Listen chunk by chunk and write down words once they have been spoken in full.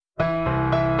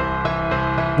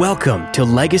Welcome to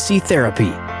Legacy Therapy,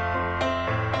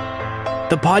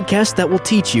 the podcast that will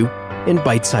teach you, in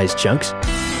bite-sized chunks,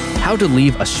 how to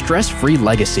leave a stress-free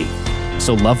legacy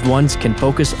so loved ones can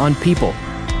focus on people,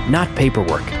 not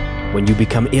paperwork, when you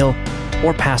become ill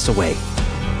or pass away.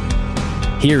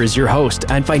 Here is your host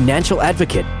and financial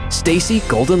advocate, Stacy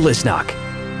Golden-Lisnock.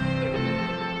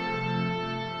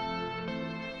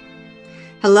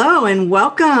 Hello and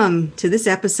welcome to this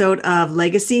episode of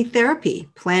Legacy Therapy,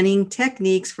 Planning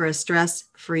Techniques for a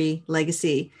Stress-Free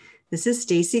Legacy. This is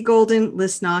Stacy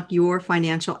Golden-Lisnock, your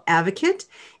financial advocate.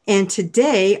 And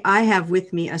today I have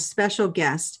with me a special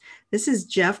guest. This is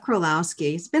Jeff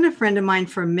Krolowski. He's been a friend of mine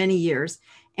for many years.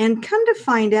 And come to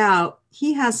find out,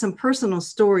 he has some personal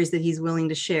stories that he's willing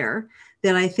to share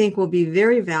that I think will be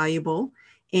very valuable.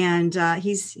 And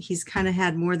he's kind of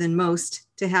had more than most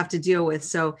to have to deal with.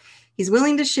 So he's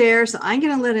willing to share, so I'm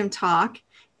going to let him talk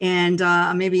and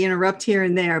maybe interrupt here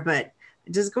and there, but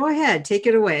just go ahead. Take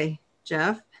it away,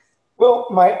 Jeff. Well,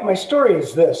 my story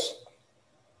is this.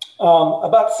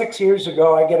 About 6 years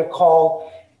ago, I get a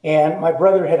call, and my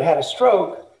brother had had a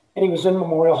stroke, and he was in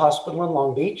Memorial Hospital in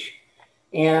Long Beach.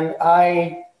 And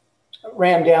I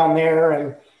ran down there,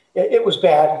 and it was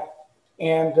bad.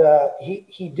 And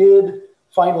he did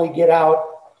finally get out.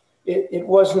 It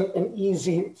wasn't an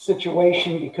easy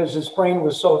situation because his brain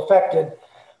was so affected,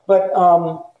 but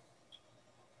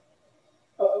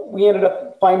we ended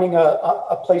up finding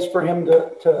a place for him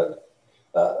to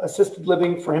assisted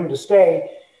living for him to stay.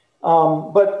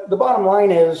 But the bottom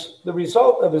line is the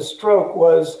result of his stroke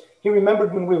was he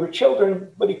remembered when we were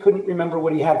children, but he couldn't remember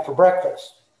what he had for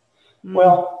breakfast. Mm.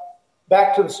 Well,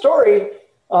 back to the story,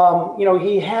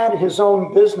 he had his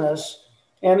own business,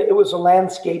 and it was a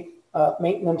landscape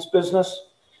maintenance business,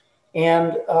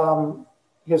 and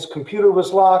his computer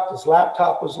was locked, his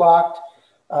laptop was locked.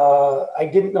 I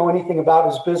didn't know anything about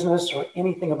his business or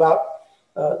anything about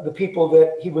the people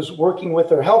that he was working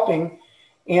with or helping.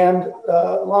 And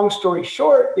long story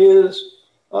short is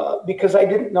because I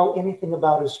didn't know anything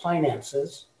about his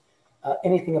finances,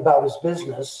 anything about his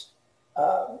business,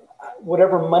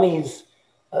 whatever monies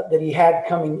that he had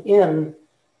coming in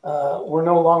were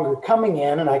no longer coming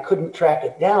in, and I couldn't track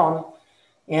it down.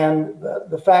 And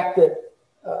the fact that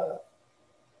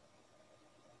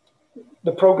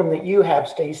the program that you have,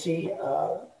 Stacy,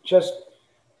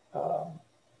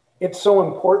 it's so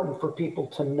important for people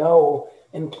to know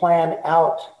and plan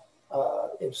out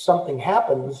if something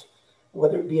happens,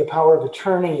 whether it be a power of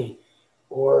attorney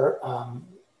or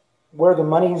where the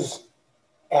money's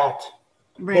at.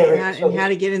 Right, and how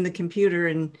to get in the computer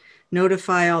and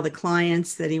notify all the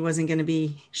clients that he wasn't going to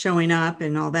be showing up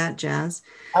and all that jazz.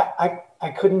 I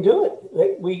couldn't do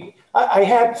it. I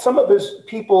had some of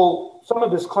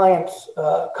his clients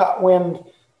caught wind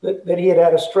that he had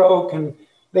had a stroke, and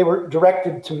they were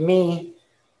directed to me.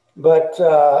 But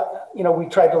we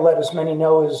tried to let as many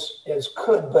know as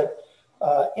could. But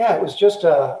it was just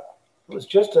a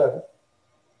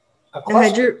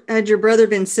Had your brother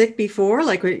been sick before?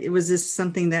 Like, was this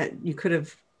something that you could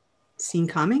have seen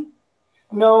coming?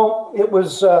 No, it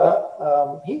was,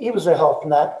 he was a health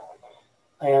nut,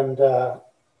 and,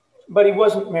 but he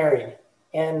wasn't married.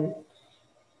 And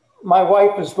my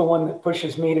wife is the one that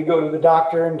pushes me to go to the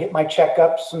doctor and get my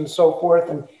checkups and so forth.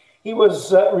 And he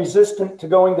was resistant to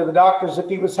going to the doctors if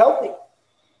he was healthy.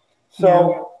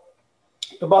 So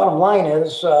The bottom line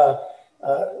is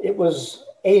it was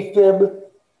AFib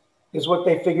is what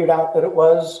they figured out that it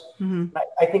was. Mm-hmm.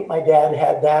 I think my dad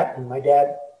had that, and my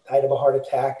dad died of a heart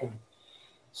attack. And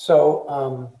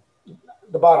so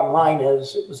the bottom line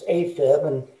is it was AFib,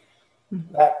 and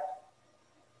that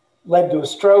led to a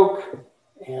stroke,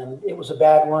 and it was a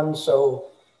bad one. So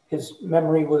his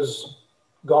memory was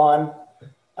gone,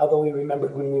 although he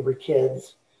remembered when we were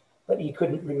kids, but he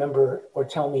couldn't remember or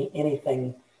tell me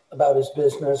anything about his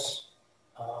business.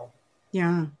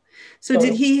 So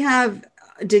did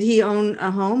he own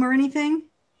a home or anything?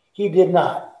 He did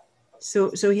not.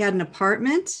 So he had an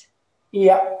apartment?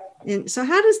 Yeah. And so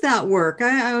how does that work?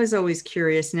 I was always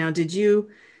curious. Now, did you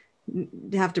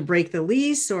have to break the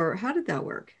lease, or how did that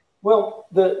work? Well,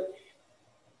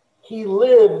 he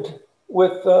lived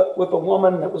with a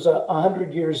woman that was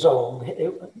 100 years old.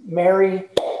 Mary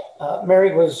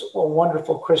was a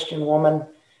wonderful Christian woman,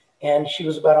 and she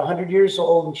was about 100 years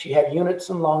old, and she had units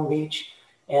in Long Beach.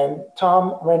 And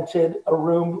Tom rented a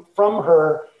room from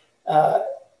her.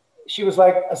 She was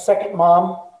like a second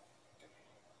mom.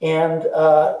 And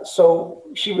so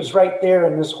she was right there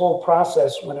in this whole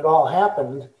process when it all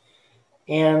happened.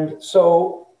 And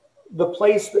so the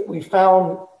place that we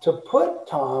found to put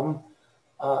Tom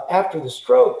after the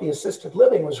stroke, the assisted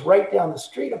living was right down the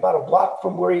street, about a block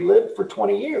from where he lived for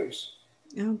 20 years.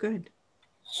 Oh, good.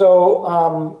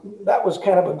 So that was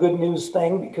kind of a good news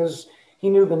thing because he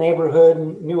knew the neighborhood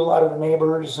and knew a lot of the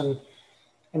neighbors.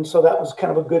 And so that was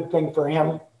kind of a good thing for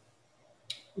him.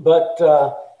 But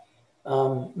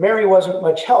Mary wasn't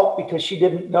much help because she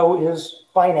didn't know his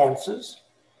finances.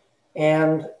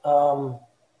 And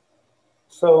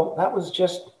so that was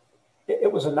just,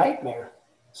 it was a nightmare.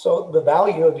 So the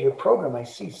value of your program, I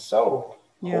see so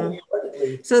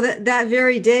wholeheartedly. So that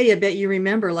very day, I bet you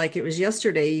remember like it was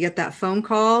yesterday, you get that phone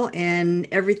call and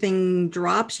everything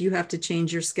drops. You have to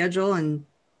change your schedule and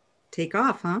take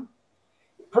off, huh?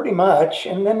 Pretty much.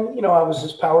 And then, you know, I was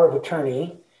his power of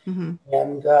attorney. Mm-hmm.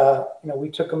 And, you know, we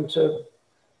took him to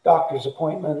doctor's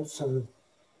appointments and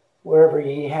wherever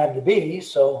he had to be.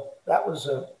 So that was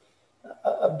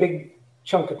a big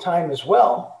chunk of time as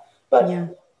well. But yeah.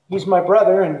 He's my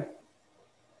brother and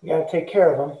you got to take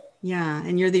care of him. Yeah.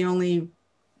 And you're the only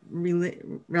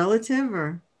relative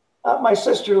or? My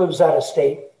sister lives out of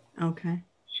state. Okay.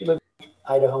 She lives in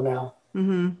Idaho now.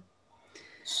 Mm-hmm.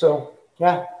 So,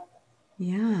 yeah.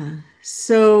 Yeah.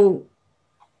 So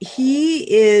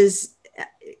he is,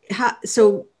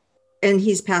 and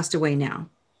he's passed away now.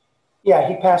 Yeah,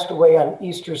 he passed away on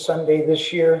Easter Sunday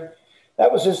this year.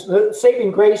 That was the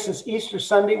saving grace is Easter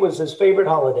Sunday was his favorite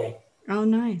holiday. Oh,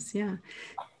 nice. Yeah.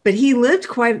 But he lived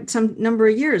quite some number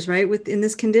of years, right? In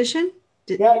this condition?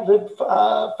 Yeah, he lived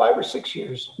 5 or 6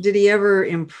 years. Did he ever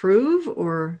improve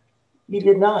or? He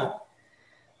did not.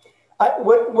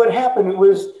 What happened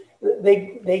was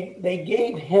they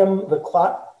gave him the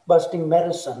clot busting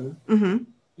medicine mm-hmm.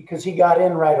 because he got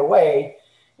in right away.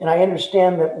 And I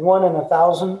understand that 1 in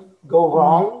 1,000 go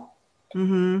wrong.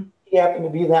 Mm-hmm. He happened to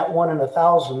be that 1 in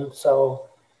 1,000. So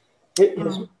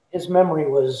his memory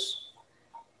was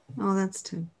that's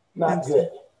good.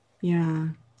 Yeah.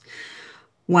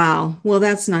 Wow. Well,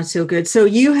 that's not so good. So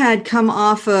you had come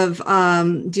off of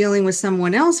dealing with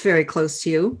someone else very close to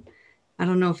you. I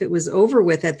don't know if it was over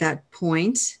with at that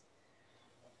point.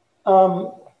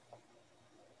 No,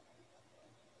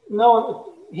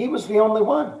 he was the only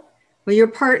one. Well, your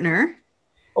partner.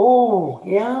 Oh,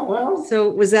 yeah. Well, so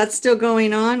was that still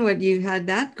going on? What you had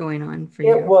that going on for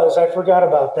you? It was. I forgot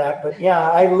about that. But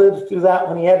yeah, I lived through that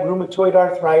when he had rheumatoid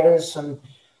arthritis and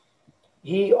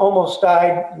he almost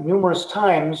died numerous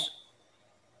times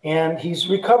and he's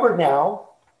recovered now.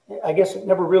 I guess it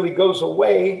never really goes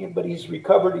away, but he's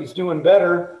recovered. He's doing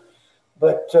better.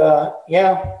 But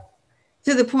yeah.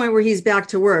 To the point where he's back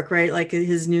to work, right? Like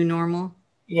his new normal?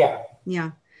 Yeah.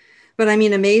 Yeah. But I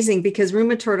mean, amazing because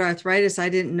rheumatoid arthritis, I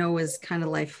didn't know was kind of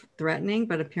life threatening,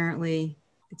 but apparently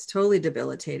it's totally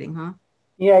debilitating, huh?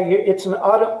 Yeah. It's an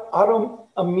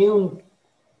autoimmune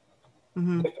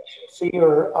mm-hmm. deficiency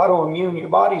or autoimmune. Your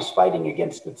body's fighting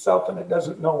against itself and it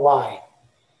doesn't know why.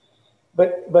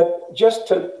 But just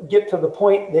to get to the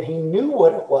point that he knew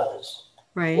what it was,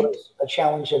 right, was a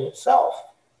challenge in itself.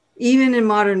 Even in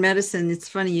modern medicine, it's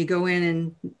funny, you go in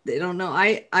and they don't know.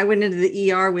 I went into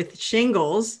the ER with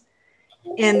shingles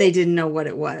and they didn't know what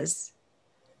it was.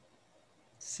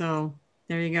 So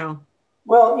there you go.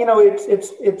 Well, you know,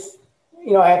 it's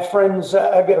you know, I have friends,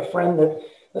 I've got a friend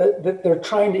that they're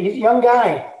trying to, he's a young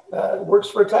guy, works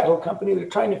for a title company. They're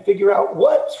trying to figure out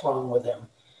what's wrong with him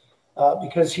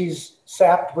because he's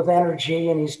sapped with energy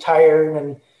and he's tired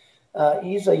and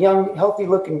he's a young, healthy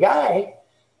looking guy,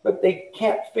 but they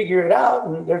can't figure it out.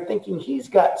 And they're thinking he's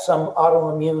got some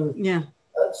autoimmune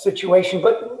situation.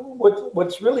 But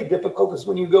what's really difficult is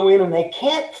when you go in and they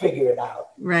can't figure it out.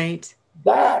 Right.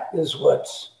 That is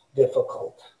what's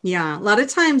difficult. Yeah. A lot of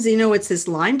times, you know, it's this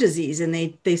Lyme disease and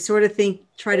they sort of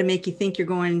try to make you think you're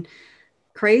going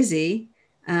crazy.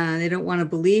 They don't want to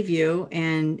believe you.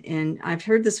 And I've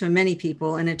heard this from many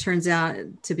people and it turns out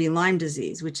to be Lyme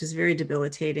disease, which is very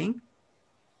debilitating.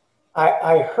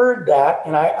 I heard that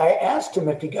and I asked him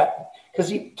if he got, because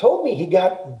he told me he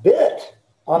got bit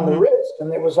on mm-hmm. the wrist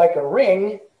and there was like a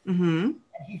ring. Mm-hmm.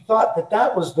 And he thought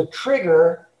that was the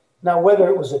trigger. Now, whether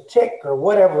it was a tick or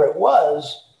whatever it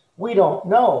was, we don't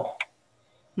know.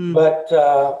 But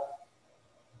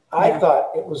I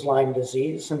thought it was Lyme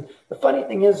disease. And the funny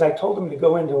thing is, I told him to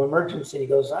go into emergency. He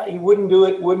goes, he wouldn't do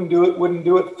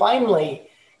it. Finally,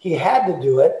 he had to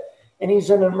do it. And he's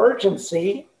in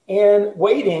emergency and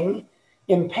waiting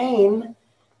in pain.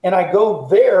 And I go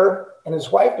there and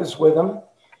his wife is with him.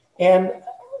 And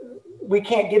we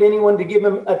can't get anyone to give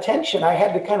him attention. I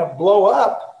had to kind of blow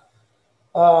up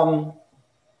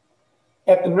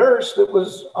at the nurse that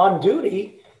was on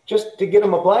duty just to get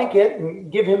him a blanket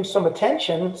and give him some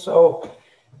attention. So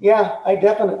yeah, I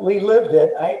definitely lived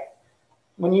it.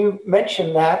 when you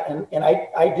mentioned that, and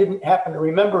I didn't happen to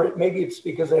remember it, maybe it's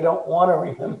because I don't want to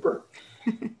remember.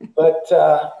 But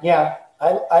yeah,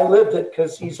 I lived it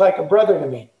because he's like a brother to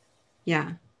me.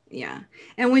 Yeah. Yeah.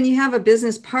 And when you have a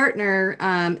business partner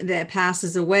that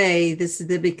passes away, this is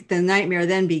the nightmare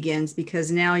then begins, because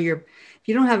now if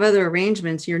you don't have other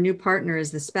arrangements, your new partner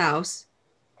is the spouse.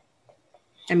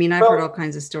 I mean, I've heard all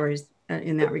kinds of stories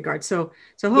in that regard. So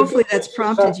hopefully that's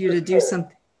prompted you to do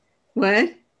something.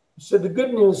 What? So the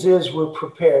good news is we're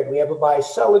prepared. We have a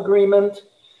buy-sell agreement.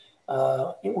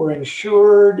 We're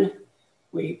insured.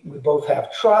 We both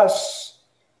have trusts.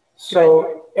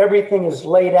 So everything is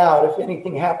laid out. If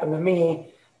anything happened to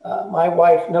me, my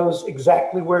wife knows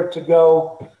exactly where to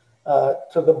go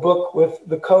to the book with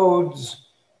the codes,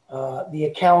 the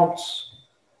accounts,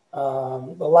 the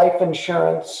life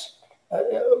insurance,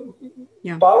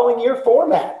 following your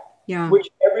format, which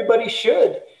everybody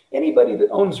should. Anybody that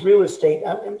owns real estate,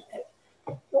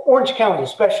 Orange County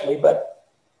especially, but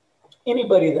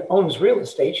anybody that owns real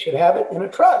estate should have it in a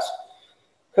trust.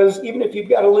 Because even if you've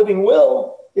got a living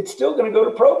will, it's still going to go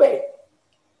to probate.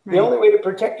 Right. The only way to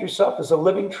protect yourself is a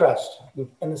living trust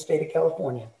in the state of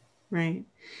California. Right.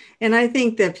 And I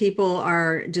think that people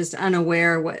are just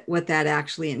unaware what that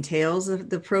actually entails of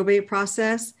the probate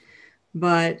process.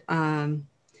 But,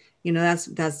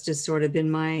 that's just sort of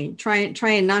been my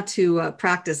trying not to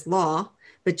practice law,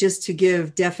 but just to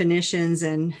give definitions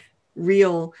and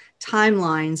real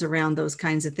timelines around those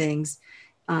kinds of things.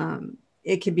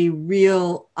 It can be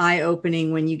real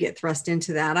eye-opening when you get thrust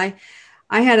into that.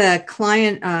 I had a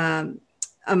client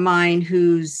of mine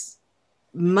whose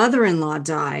mother-in-law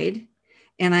died,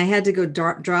 and I had to go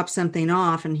drop something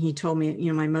off. And he told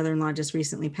me, my mother-in-law just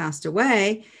recently passed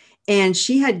away, and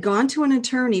she had gone to an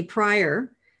attorney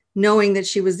prior, knowing that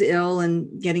she was ill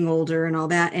and getting older and all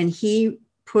that. And he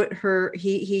wrote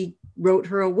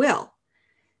her a will.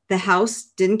 The house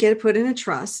didn't get put in a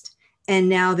trust. And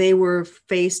now they were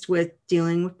faced with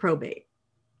dealing with probate,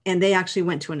 and they actually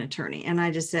went to an attorney. And I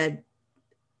just said,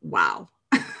 wow.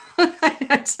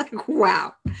 It's like,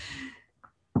 wow.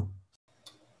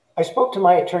 I spoke to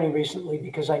my attorney recently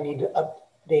because I need to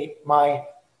update my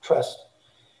trust.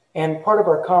 And part of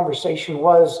our conversation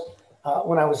was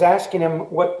when I was asking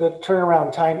him what the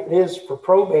turnaround time is for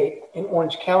probate in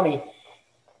Orange County,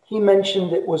 he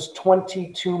mentioned it was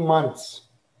 22 months.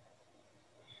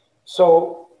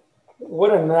 So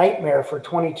what a nightmare for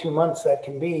 22 months that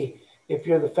can be if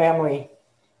you're the family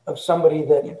of somebody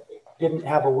that didn't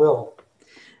have a will.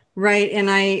 Right. And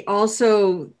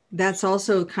that's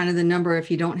also kind of the number if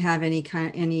you don't have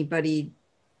anybody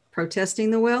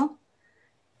protesting the will,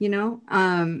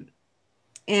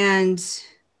 and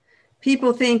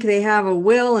people think they have a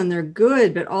will and they're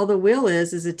good, but all the will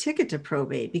is a ticket to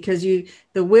probate, because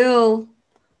the will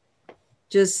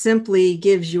just simply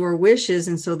gives your wishes.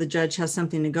 And so the judge has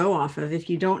something to go off of. If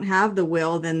you don't have the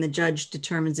will, then the judge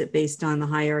determines it based on the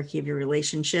hierarchy of your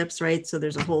relationships, right? So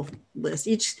there's a whole list.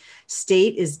 Each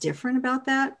state is different about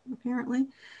that, apparently.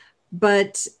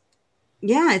 But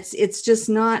yeah, it's just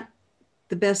not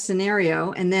the best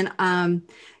scenario. And then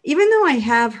even though I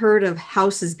have heard of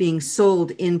houses being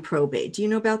sold in probate, do you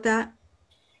know about that?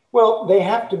 Well, they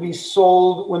have to be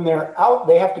sold when they're out.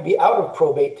 They have to be out of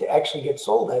probate to actually get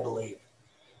sold, I believe.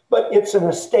 But it's an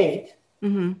estate,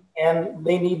 and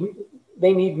they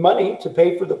need money to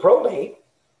pay for the probate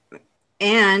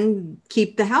and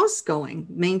keep the house going,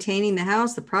 maintaining the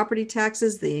house, the property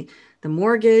taxes, the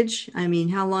mortgage. I mean,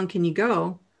 how long can you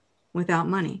go without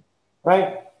money?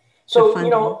 Right. So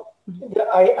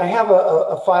I have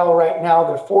a file right now.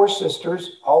 There are 4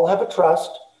 sisters, all have a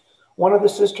trust. One of the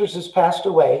sisters has passed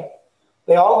away.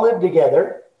 They all live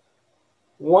together.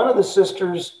 One of the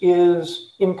sisters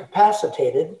is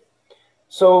incapacitated.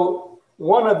 So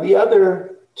one of the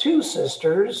other 2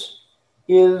 sisters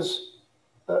is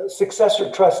a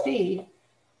successor trustee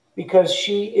because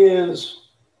she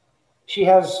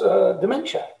has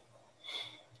dementia.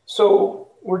 So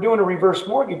we're doing a reverse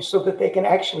mortgage so that they can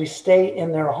actually stay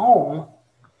in their home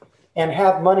and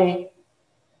have money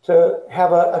to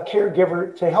have a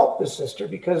caregiver to help the sister,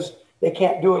 because they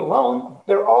can't do it alone.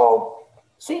 They're all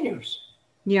seniors.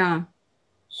 Yeah.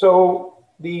 So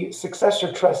the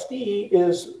successor trustee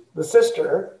is the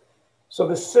sister. So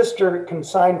the sister can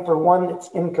sign for one that's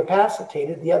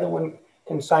incapacitated. The other one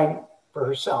can sign for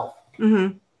herself.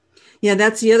 Mm-hmm. Yeah,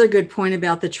 that's the other good point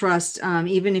about the trust.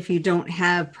 Even if you don't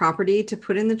have property to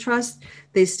put in the trust,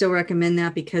 they still recommend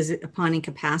that, because upon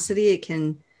incapacity, it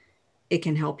can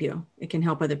help you. It can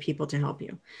help other people to help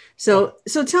you. So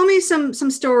tell me some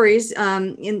stories.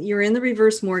 You're in the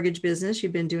reverse mortgage business.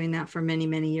 You've been doing that for many,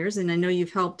 many years. And I know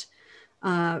you've helped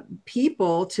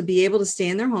people to be able to stay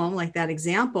in their home, like that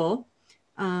example.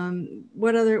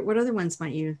 What other ones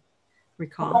might you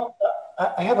recall? Well,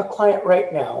 I have a client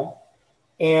right now,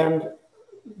 and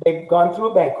they've gone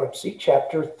through a bankruptcy,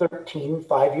 Chapter 13,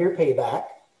 5-year payback.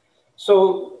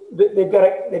 So they've got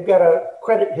a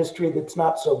credit history that's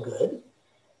not so good.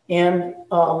 And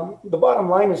the bottom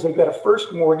line is they've got a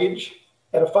first mortgage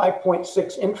at a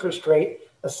 5.6 interest rate,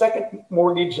 a second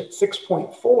mortgage at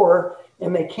 6.4,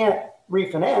 and they can't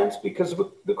refinance because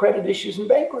of the credit issues in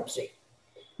bankruptcy.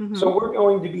 Mm-hmm. So we're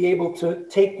going to be able to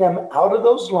take them out of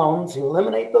those loans,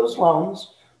 eliminate those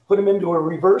loans, put them into a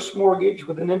reverse mortgage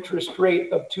with an interest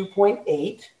rate of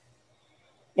 2.8,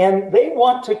 and they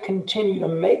want to continue to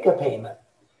make a payment.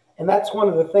 And that's one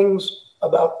of the things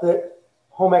about the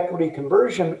home equity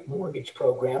conversion mortgage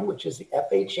program, which is the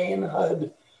FHA and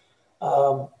HUD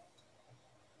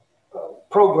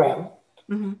program.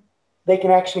 Mm-hmm. They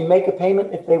can actually make a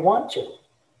payment if they want to.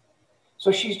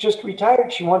 So she's just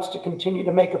retired. She wants to continue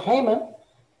to make a payment,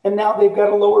 and now they've got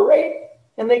a lower rate,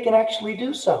 and they can actually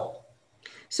do so.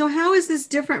 So how is this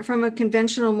different from a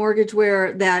conventional mortgage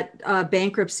where that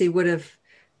bankruptcy would have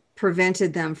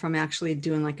prevented them from actually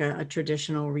doing like a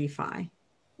traditional refi?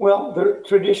 Well, the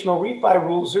traditional refi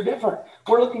rules are different.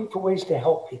 We're looking for ways to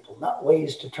help people, not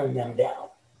ways to turn them down.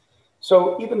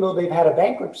 So even though they've had a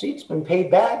bankruptcy, it's been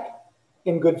paid back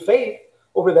in good faith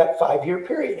over that 5-year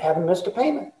period, haven't missed a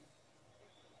payment.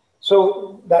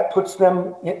 So that puts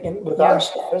them with our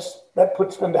status, that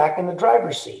puts them back in the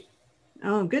driver's seat.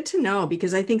 Oh, good to know,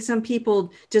 because I think some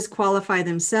people disqualify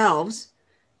themselves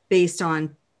based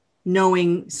on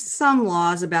knowing some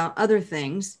laws about other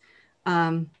things.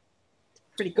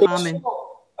 Pretty common.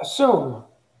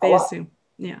 They assume.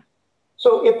 Yeah.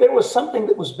 So if there was something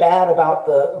that was bad about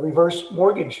the reverse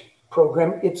mortgage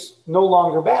program, it's no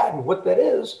longer bad. And what that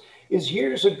is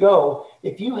years ago,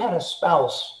 if you had a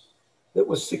spouse that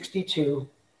was 62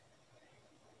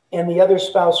 and the other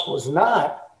spouse was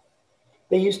not,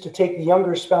 they used to take the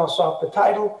younger spouse off the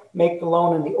title, make the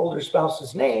loan in the older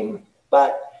spouse's name.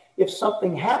 But if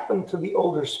something happened to the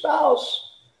older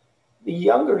spouse, the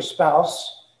younger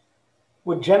spouse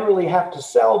would generally have to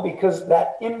sell because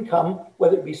that income,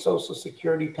 whether it be Social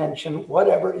Security, pension,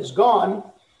 whatever, is gone.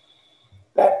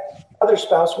 That other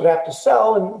spouse would have to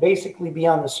sell and basically be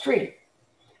on the street.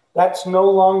 That's no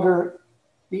longer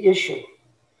the issue.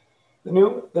 The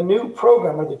new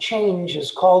program, or the change,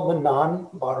 is called the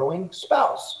non-borrowing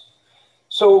spouse.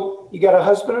 So you got a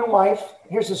husband and wife.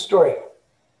 Here's the story.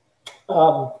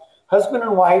 Husband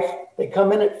and wife, they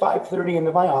come in at 5:30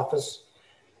 into my office.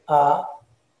 I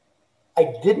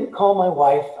didn't call my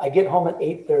wife. I get home at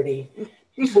 8:30.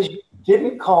 She says, "You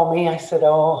didn't call me." I said,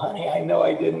 "Oh, honey, I know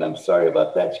I didn't. I'm sorry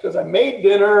about that." She goes, "I made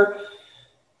dinner."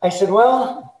 I said,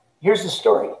 "Well, here's the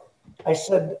story." I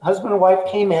said, husband and wife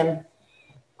came in.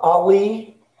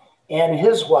 Ali and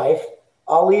his wife,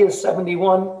 Ali is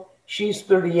 71, she's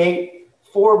 38,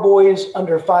 4 boys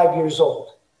under 5 years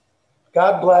old.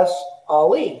 God bless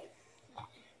Ali.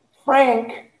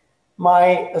 Frank,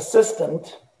 my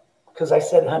assistant, because I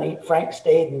said, honey, Frank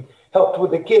stayed and helped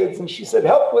with the kids. And she said,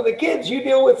 help with the kids? You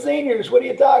deal with seniors. What are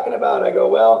you talking about? I go,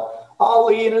 well,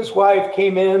 Ali and his wife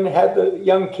came in, had the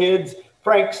young kids.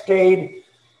 Frank stayed.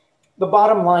 The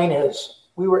bottom line is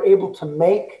we were able to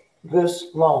make this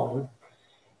loan.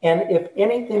 And if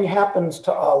anything happens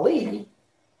to Ali,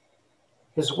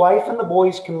 his wife and the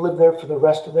boys can live there for the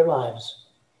rest of their lives.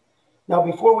 Now,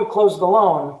 before we closed the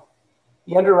loan,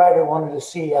 the underwriter wanted to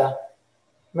see a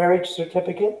marriage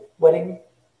certificate, wedding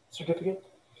certificate.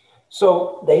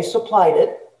 So they supplied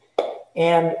it.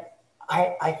 And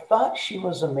I thought she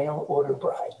was a mail order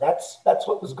bride. That's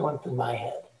what was going through my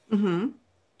head. Mm-hmm.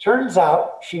 Turns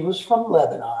out she was from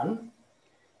Lebanon.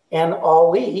 And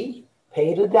Ali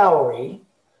paid a dowry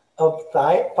of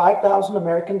 5,000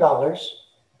 American dollars,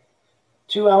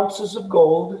 2 ounces of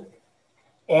gold,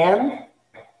 and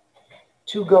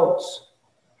 2 goats.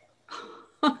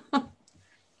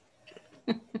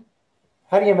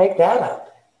 How do you make that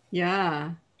up?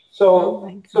 Yeah.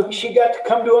 So she got to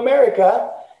come to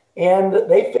America, and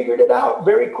they figured it out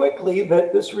very quickly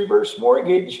that this reverse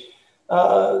mortgage,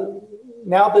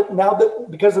 now that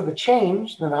because of the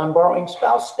change, the non-borrowing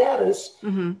spouse status,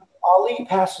 mm-hmm. Ali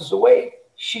passes away.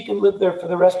 She can live there for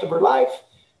the rest of her life.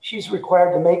 She's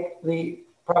required to make the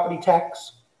property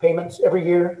tax payments every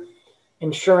year,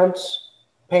 insurance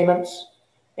payments,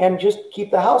 and just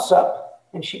keep the house up,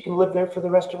 and she can live there for the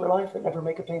rest of her life and never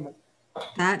make a payment.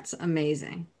 That's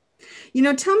amazing. You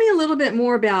know, tell me a little bit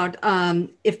more about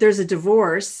if there's a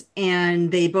divorce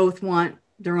and they both want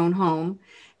their own home.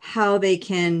 how they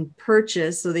can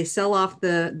purchase. So they sell off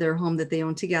their home that they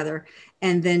own together.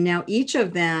 And then now each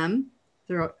of them,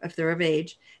 if they're of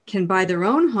age, can buy their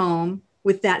own home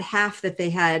with that half that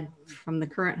they had from the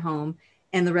current home.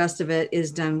 And the rest of it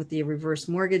is done with the reverse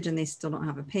mortgage, and they still don't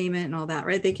have a payment and all that,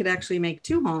 right? They could actually make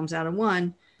two homes out of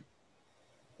one.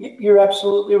 You're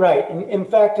absolutely right. In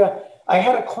fact, I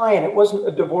had a client, it wasn't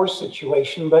a divorce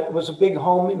situation, but it was a big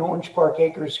home in Orange Park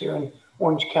Acres here in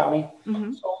Orange County.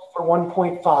 Mm-hmm. So for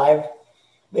 1.5,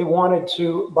 they wanted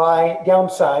to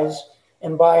downsize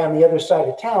and buy on the other side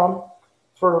of town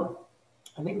for,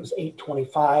 I think it was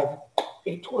 825,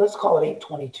 let's call it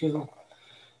 822,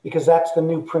 because that's the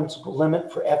new principal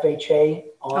limit for FHA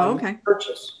on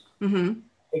purchase. Mm-hmm.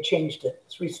 They changed it.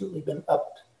 It's recently been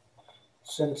upped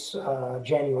since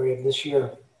January of this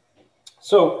year.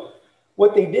 So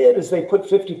what they did is they put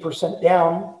 50%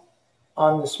 down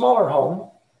on the smaller home,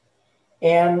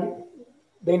 and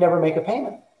they never make a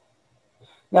payment.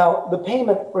 Now, the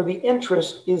payment or the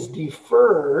interest is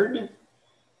deferred,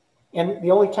 and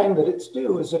the only time that it's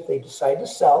due is if they decide to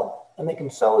sell, and they can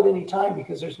sell at any time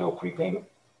because there's no prepayment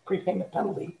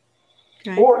penalty,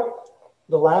 or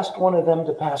the last one of them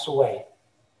to pass away.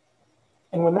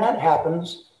 And when that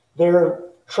happens, their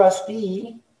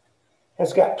trustee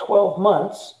has got 12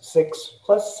 months, 6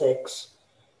 plus 6,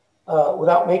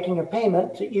 without making a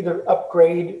payment to either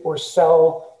upgrade or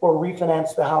sell or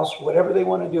refinance the house, whatever they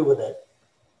want to do with it.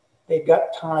 They've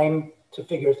got time to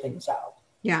figure things out.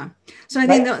 Yeah. So I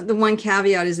think the one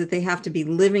caveat is that they have to be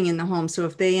living in the home. So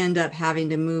if they end up having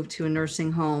to move to a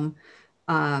nursing home,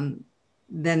 then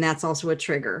that's also a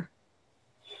trigger.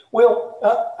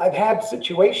 Well, I've had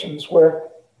situations where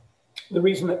the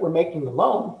reason that we're making the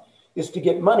loan is to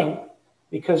get money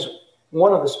because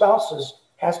one of the spouses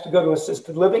has to go to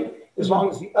assisted living. As long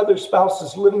as the other spouse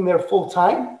is living there full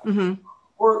time,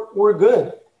 we're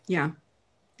good. Yeah.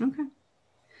 Okay.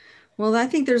 Well, I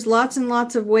think there's lots and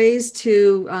lots of ways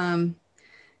to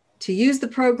use the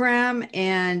program,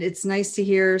 and it's nice to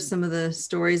hear some of the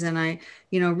stories. And I,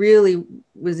 really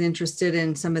was interested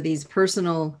in some of these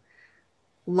personal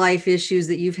life issues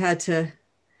that you've had to,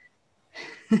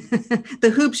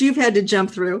 the hoops you've had to jump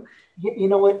through. You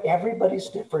know what? Everybody's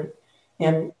different,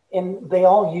 and they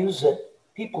all use it.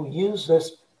 People use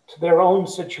this to their own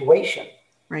situation.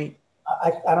 Right.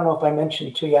 I don't know if I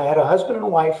mentioned to you, I had a husband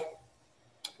and wife.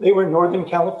 They were in Northern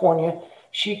California.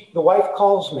 The wife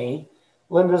calls me,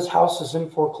 Linda's house is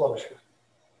in foreclosure.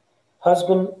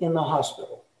 Husband in the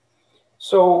hospital.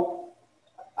 So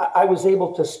I was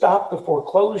able to stop the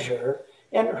foreclosure.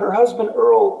 And her husband,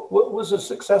 Earl, was a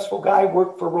successful guy,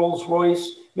 worked for Rolls-Royce,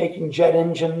 making jet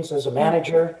engines as a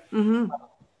manager.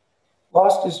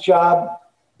 Lost his job,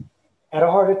 had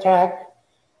a heart attack,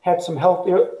 had some health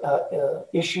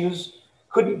issues,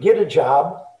 couldn't get a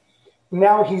job.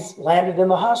 Now he's landed in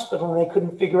the hospital and they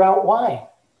couldn't figure out why.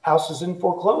 House is in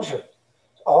foreclosure,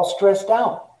 all stressed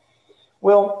out.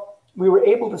 Well, we were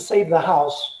able to save the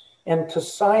house, and to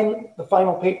sign the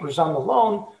final papers on the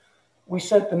loan, we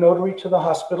sent the notary to the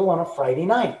hospital on a Friday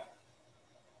night.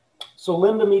 So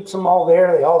Linda meets them all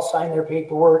there. They all sign their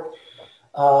paperwork.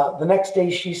 The next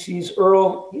day she sees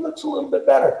Earl. He looks a little bit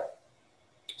better.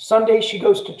 Sunday she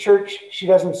goes to church. She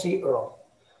doesn't see Earl.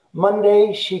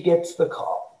 Monday she gets the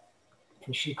call.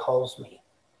 And she calls me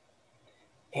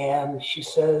and she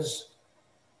says,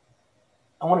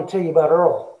 I want to tell you about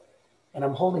Earl. And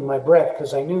I'm holding my breath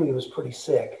because I knew he was pretty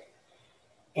sick.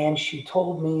 And she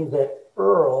told me that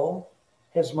Earl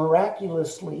has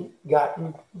miraculously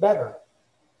gotten better.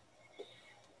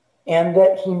 And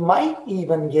that he might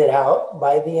even get out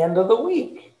by the end of the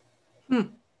week.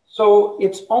 So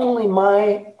it's only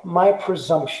my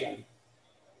presumption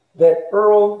that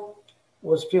Earl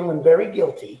was feeling very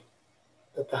guilty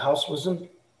that the house was in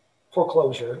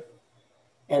foreclosure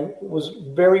and was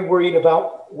very worried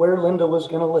about where Linda was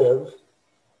going to live.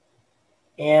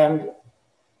 And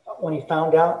when he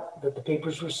found out that the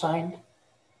papers were signed,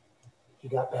 he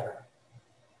got better.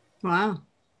 Wow.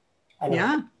 I know.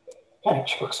 Yeah. Kind of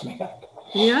chokes me up.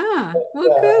 Yeah.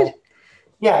 Well, good.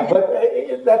 Yeah,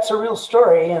 but that's a real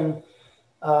story. And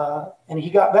he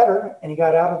got better and he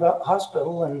got out of the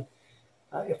hospital. And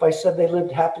if I said they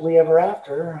lived happily ever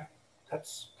after,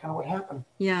 that's kind of what happened.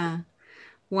 Yeah.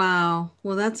 Wow.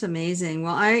 Well, that's amazing.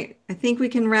 Well, I think we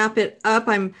can wrap it up.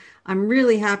 I'm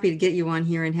really happy to get you on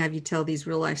here and have you tell these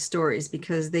real life stories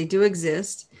because they do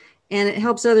exist, and it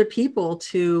helps other people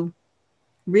to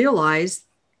realize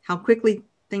how quickly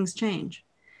things change.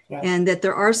 Yeah. And that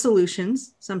there are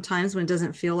solutions sometimes when it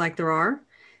doesn't feel like there are.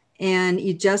 And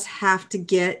you just have to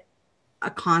get a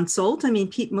consult. I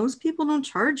mean, most people don't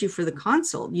charge you for the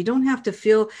consult. You don't have to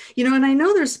feel, and I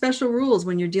know there's special rules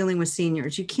when you're dealing with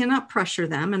seniors. You cannot pressure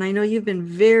them. And I know you've been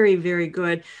very, very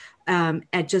good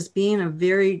at just being a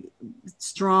very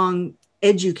strong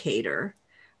educator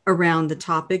around the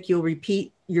topic. You'll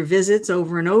repeat your visits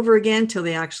over and over again till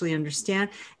they actually understand.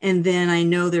 And then I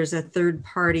know there's a third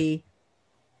party,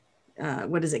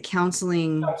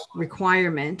 counseling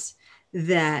requirement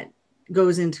that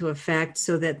goes into effect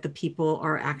so that the people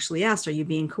are actually asked, are you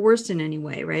being coerced in any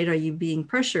way, right? Are you being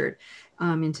pressured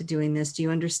into doing this? Do you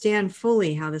understand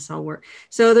fully how this all works?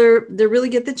 So they really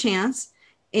get the chance.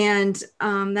 And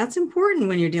that's important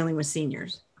when you're dealing with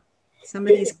seniors. Some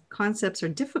of these concepts are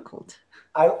difficult.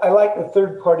 I like the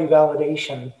third party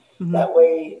validation. Mm-hmm. That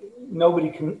way, nobody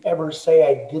can ever say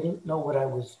I didn't know what I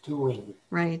was doing.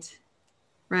 Right.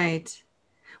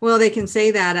 Well, they can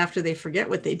say that after they forget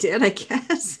what they did, I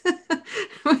guess.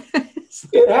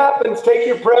 It happens. Take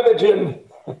your Prevagen.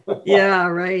 Yeah,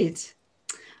 right.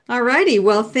 All righty.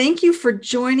 Well, thank you for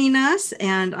joining us.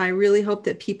 And I really hope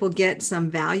that people get some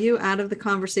value out of the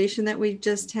conversation that we've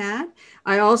just had.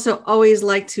 I also always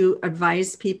like to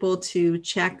advise people to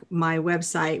check my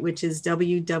website, which is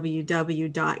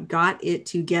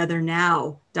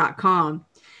www.gotittogethernow.com.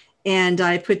 And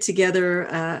I put together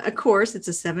a course. It's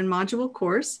a 7-module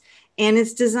course, and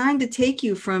it's designed to take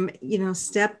you from,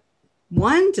 step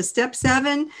 1 to step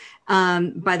 7.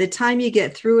 By the time you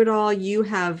get through it all, you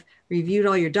have reviewed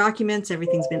all your documents,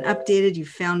 everything's been updated, you've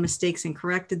found mistakes and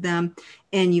corrected them,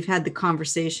 and you've had the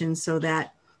conversation so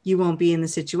that you won't be in the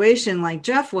situation like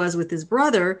Jeff was with his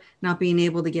brother, not being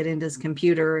able to get into his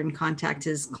computer and contact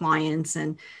his clients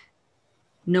and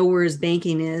know where his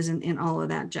banking is and all of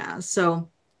that jazz. So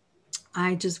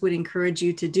I just would encourage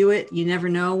you to do it. You never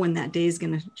know when that day is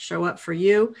going to show up for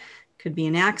you. Could be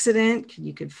an accident,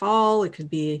 you could fall, it could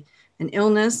be an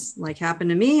illness like happened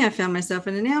to me. I found myself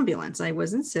in an ambulance. I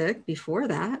wasn't sick before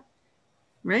that,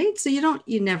 right? So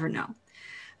you never know.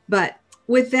 But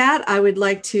with that, I would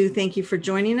like to thank you for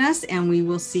joining us, and we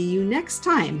will see you next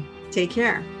time. Take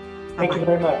care. Thank you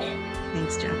very much.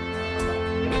 Thanks, Jeff.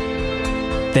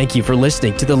 Thank you for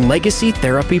listening to the Legacy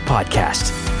Therapy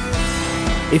Podcast.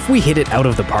 If we hit it out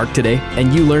of the park today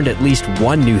and you learned at least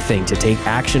one new thing to take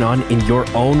action on in your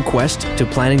own quest to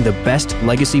planning the best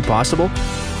legacy possible,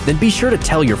 then be sure to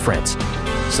tell your friends,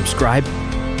 subscribe,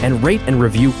 and rate and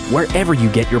review wherever you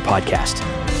get your podcast.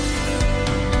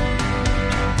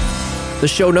 The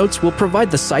show notes will provide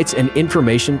the sites and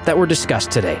information that were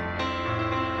discussed today.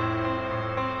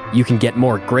 You can get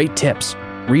more great tips,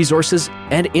 resources,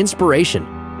 and inspiration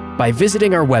by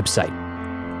visiting our website,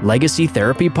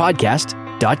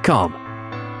 legacytherapypodcast.com.